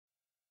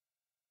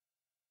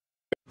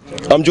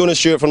I'm Jordan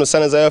Stewart from the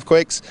San Jose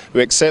Earthquakes.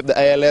 We accept the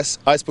ALS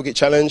Ice Bucket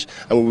Challenge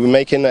and we'll be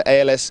making the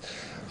ALS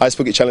Ice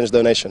Bucket Challenge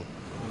donation.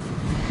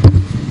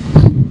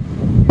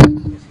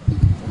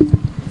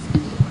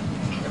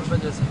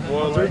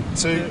 One,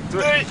 two,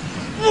 three.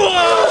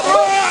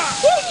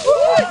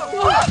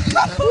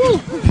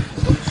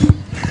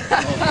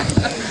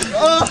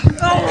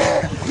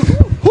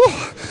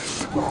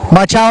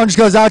 My challenge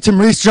goes out to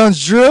Maurice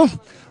Jones-Drew,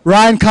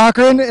 Ryan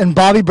Cochran, and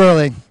Bobby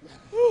Burling.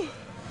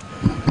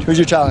 Who's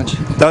your challenge?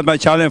 That's my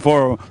challenge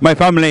for my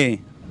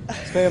family.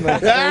 Family. We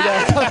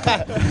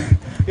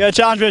got a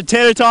challenge with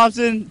Taylor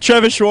Thompson,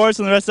 Trevor Schwartz,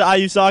 and the rest of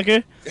IU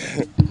Soccer.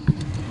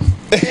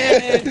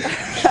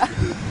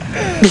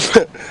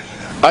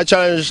 I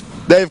challenge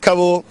Dave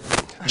Covell,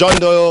 John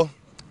Doyle,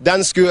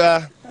 Dan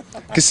Scooter,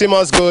 Kasim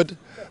Osgood,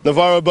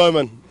 Navarro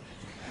Bowman.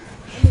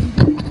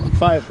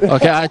 5.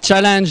 Okay, I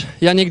challenge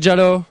Yannick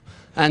Jallo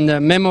and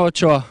Memo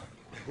Ochoa.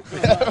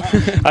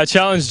 I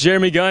challenge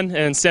Jeremy Gunn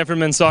and Stanford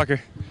Men's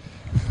Soccer.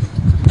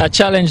 I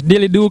challenge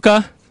Dilly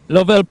Duca,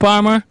 Lovell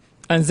Palmer,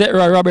 and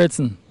Zetra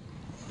Robertson.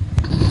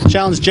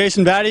 Challenge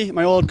Jason Batty,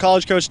 my old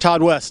college coach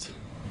Todd West.